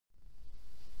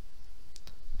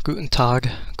Guten Tag,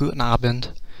 Guten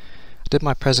Abend. I did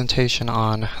my presentation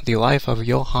on the life of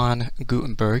Johann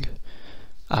Gutenberg,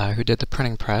 who did the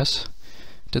printing press.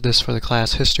 Did this for the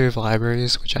class History of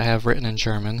Libraries, which I have written in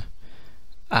German.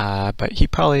 But he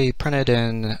probably printed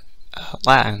in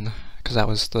Latin, because that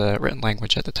was the written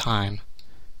language at the time.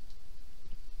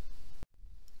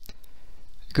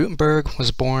 Gutenberg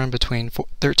was born between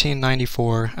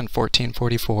 1394 and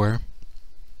 1444.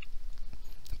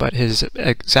 But his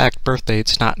exact birth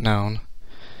date's not known.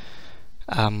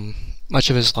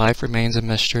 Much of his life remains a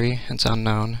mystery. It's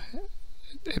unknown.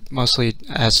 It mostly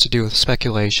has to do with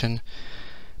speculation,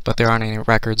 but there aren't any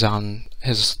records on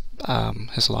his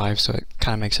life, so it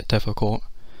kind of makes it difficult.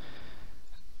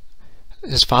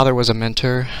 His father was a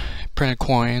minter, printed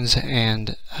coins,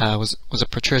 and was a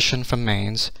patrician from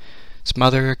Mainz. His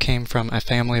mother came from a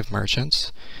family of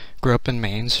merchants, grew up in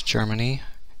Mainz, Germany.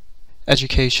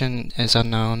 Education is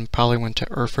unknown, probably went to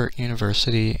Erfurt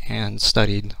University and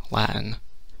studied Latin.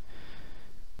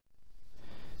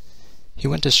 He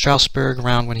went to Strasbourg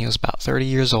around when he was about 30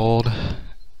 years old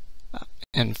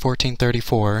in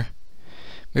 1434.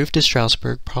 Moved to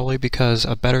Strasbourg probably because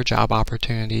of better job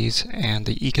opportunities and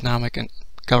the economic and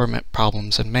government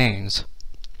problems in Mainz.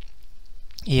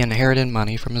 He inherited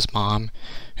money from his mom,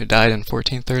 who died in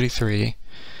 1433.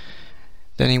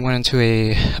 Then he went into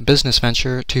a business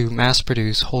venture to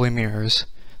mass-produce holy mirrors.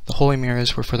 The holy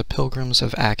mirrors were for the pilgrims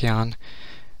of Accion.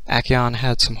 Accion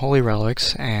had some holy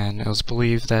relics, and it was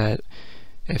believed that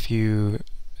if you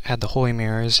had the holy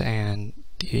mirrors and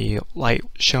the light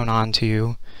shone onto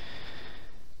you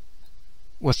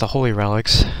with the holy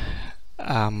relics,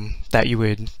 that you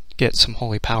would get some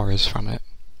holy powers from it.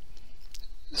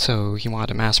 So he wanted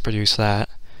to mass-produce that.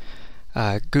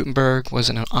 Gutenberg was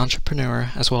an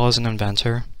entrepreneur as well as an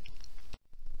inventor.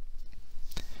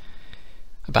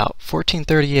 About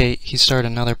 1438, he started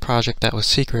another project that was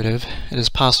secretive. It is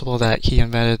possible that he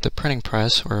invented the printing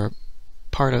press, or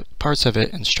parts of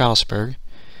it, in Strasbourg.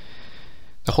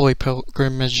 The Holy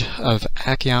Pilgrimage of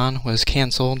Accion was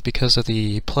cancelled because of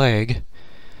the plague,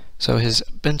 so his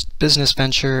business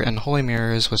venture in holy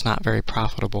mirrors was not very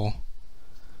profitable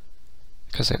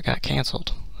because it got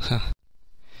cancelled.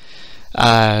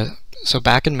 So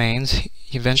back in Mainz,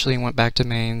 he eventually went back to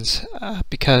Mainz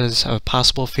because of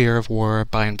possible fear of war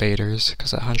by invaders,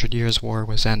 because the 100 Years' War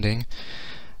was ending.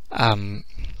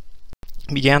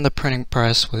 Began the printing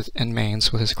press in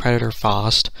Mainz with his creditor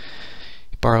Faust.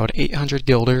 He borrowed 800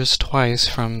 guilders twice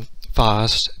from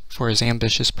Faust for his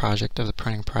ambitious project of the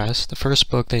printing press. The first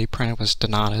book that he printed was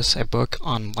Donatus, a book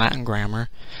on Latin grammar.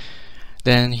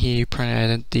 Then he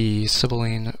printed the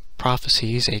Sibylline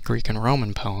Prophecies, a Greek and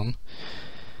Roman poem.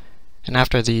 And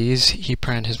after these, he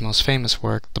printed his most famous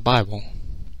work, the Bible.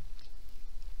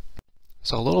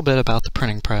 So a little bit about the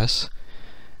printing press.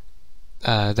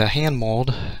 The hand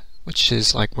mold, which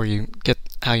is like where you get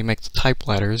how you make the type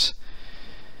letters,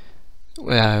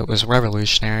 was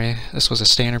revolutionary. This was a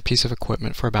standard piece of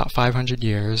equipment for about 500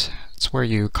 years. It's where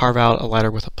you carve out a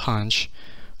letter with a punch,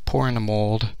 pour in a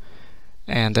mold,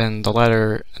 and then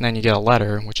you get a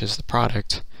letter, which is the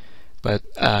product. But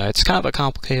it's kind of a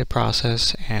complicated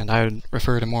process, and I would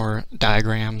refer to more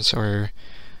diagrams or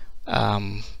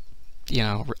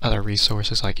other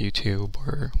resources like YouTube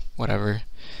or whatever.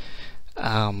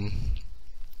 But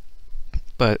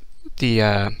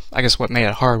I guess what made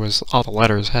it hard was all the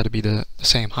letters had to be the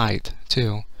same height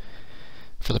too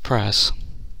for the press.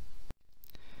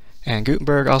 And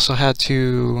Gutenberg also had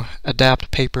to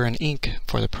adapt paper and ink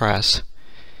for the press.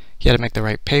 He had to make the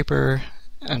right paper,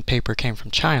 and paper came from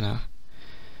China.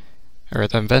 Or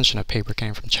the invention of paper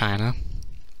came from China.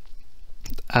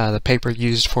 The paper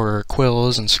used for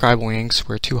quills and scribal inks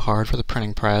were too hard for the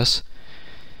printing press.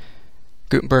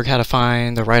 Gutenberg had to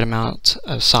find the right amount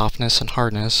of softness and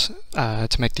hardness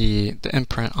to make the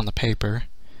imprint on the paper.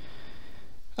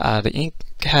 The ink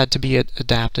had to be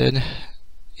adapted.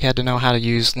 He had to know how to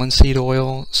use linseed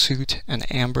oil, soot, and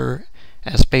amber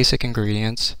as basic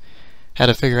ingredients. Had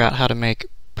to figure out how to make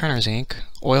printer's ink.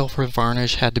 Oil for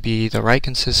varnish had to be the right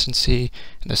consistency,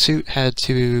 and the soot had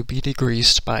to be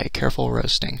degreased by careful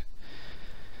roasting.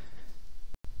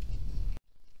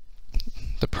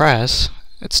 The press,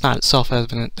 it's not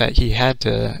self-evident that he had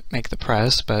to make the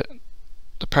press, but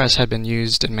the press had been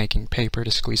used in making paper to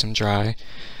squeeze them dry.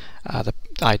 The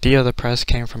idea of the press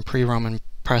came from pre-Roman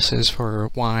presses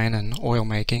for wine and oil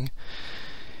making.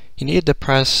 You needed the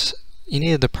press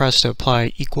to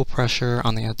apply equal pressure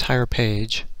on the entire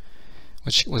page,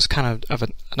 which was kind of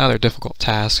another difficult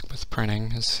task with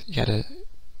printing, is you had to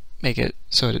make it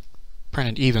so it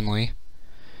printed evenly.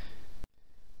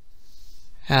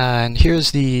 And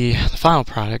here's the final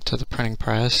product of the printing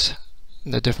press.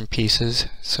 the different pieces.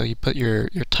 So you put your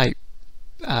your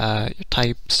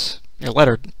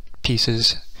lettered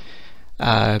pieces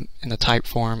in the type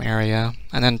form area,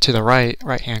 and then to the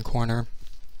right hand corner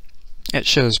it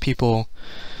shows people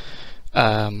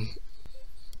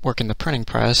working the printing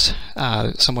press.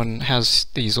 Someone has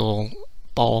these little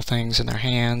ball things in their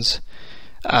hands.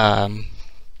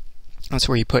 That's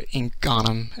where you put ink on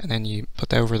them, and then you put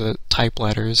that over the type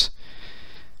letters.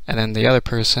 And then the other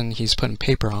person, he's putting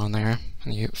paper on there,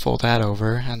 and you fold that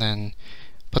over, and then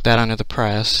put that under the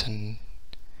press, and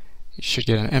you should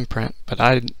get an imprint. But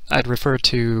I'd refer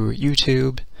to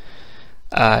YouTube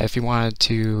if you wanted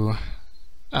to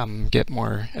get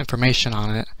more information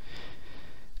on it,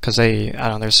 because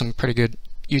there's some pretty good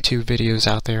YouTube videos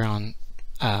out there on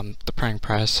the printing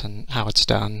press and how it's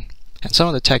done, and some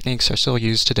of the techniques are still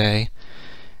used today,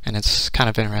 and it's kind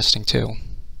of interesting too.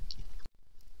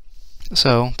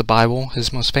 So the Bible,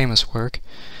 his most famous work,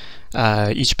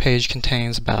 each page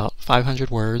contains about 500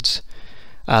 words.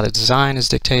 The design is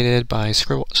dictated by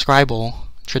scribal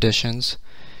traditions,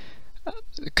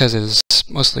 because it's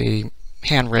mostly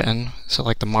handwritten, so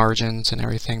like the margins and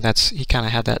everything, he kind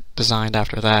of had that designed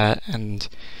after that, and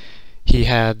he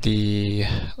had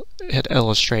it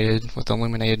illustrated with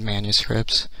illuminated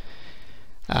manuscripts.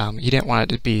 He didn't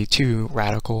want it to be too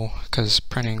radical, because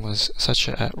printing was such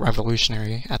a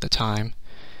revolutionary at the time.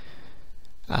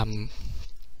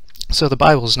 So the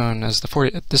Bible is known as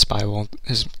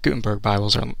his Gutenberg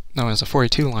Bibles are known as a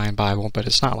 42-line Bible, but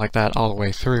it's not like that all the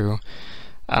way through.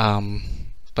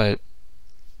 But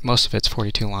most of it's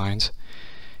 42 lines.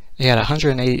 He had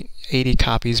 180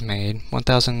 copies made,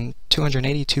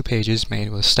 1,282 pages made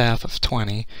with a staff of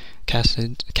 20,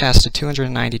 casted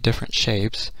 290 different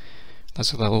shapes.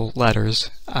 Those are the little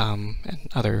letters and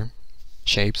other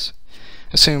shapes.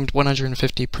 Assumed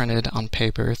 150 printed on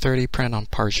paper, 30 printed on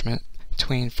parchment.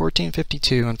 Between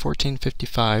 1452 and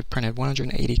 1455 printed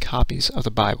 180 copies of the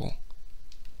Bible.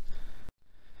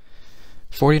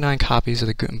 49 copies of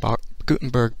the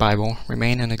Gutenberg Bible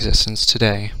remain in existence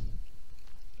today.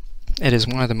 It is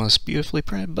one of the most beautifully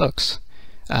printed books,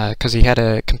 because he had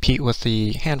to compete with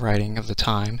the handwriting of the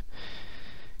time.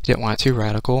 He didn't want it too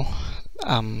radical.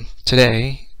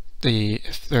 Today,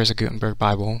 if there's a Gutenberg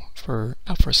Bible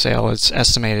up for sale, it's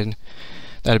estimated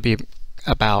that it'd be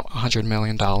about $100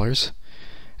 million.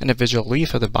 Individual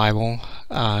leaf of the Bible,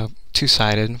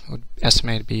 two-sided, would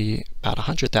estimate to be about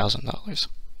 $100,000.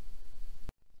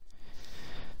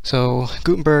 So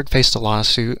Gutenberg faced a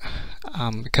lawsuit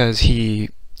because he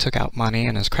took out money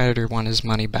and his creditor wanted his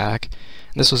money back.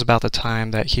 And this was about the time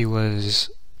that he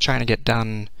was trying to get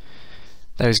done,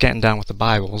 that he was getting done with the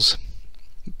Bibles.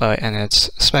 And it's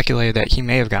speculated that he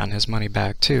may have gotten his money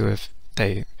back too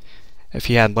if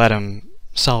he had let him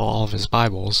sell all of his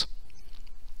Bibles.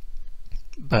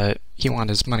 But he wanted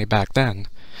his money back then.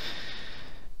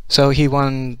 So he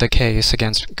won the case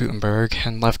against Gutenberg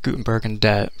and left Gutenberg in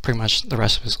debt pretty much the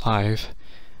rest of his life.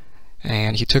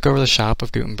 And he took over the shop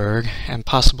of Gutenberg and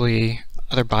possibly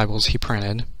other Bibles he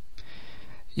printed.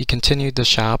 He continued the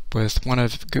shop with one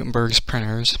of Gutenberg's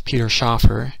printers, Peter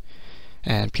Schoffer,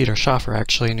 and Peter Schoffer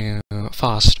actually knew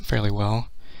Faust fairly well,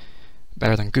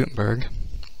 better than Gutenberg.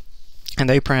 And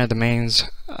they printed the Mainz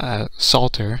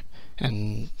Psalter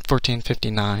in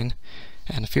 1459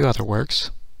 and a few other works.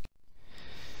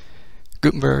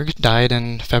 Gutenberg died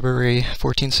in February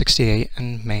 1468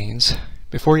 in Mainz.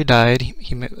 Before he died,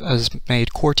 he was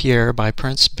made courtier by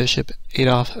Prince Bishop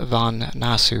Adolf von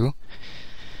Nassau.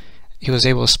 He was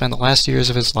able to spend the last years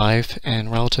of his life in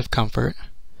relative comfort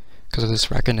because of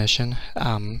this recognition.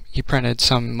 He printed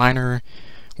some minor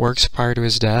works prior to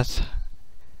his death,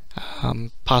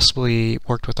 possibly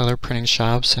worked with other printing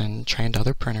shops and trained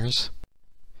other printers.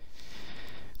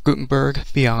 Gutenberg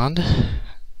beyond.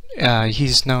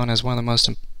 He's known as one of the most,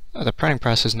 the printing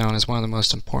press is known as one of the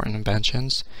most important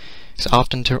inventions. He's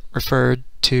often referred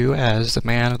to as the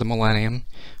man of the millennium,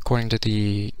 according to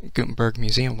the Gutenberg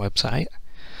Museum website.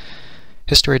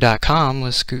 History.com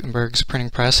lists Gutenberg's printing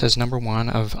press as #1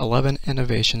 of 11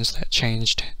 innovations that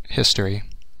changed history.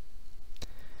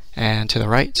 And to the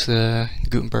right is the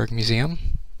Gutenberg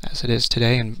Museum, as it is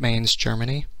today in Mainz,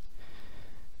 Germany.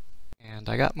 And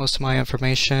I got most of my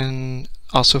information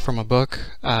also from a book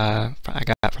I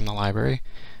got from the library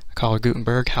called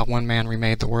Gutenberg, How One Man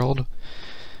Remade the World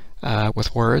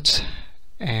with Words.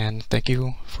 And thank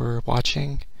you for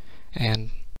watching,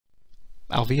 and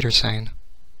Auf Wiedersehen.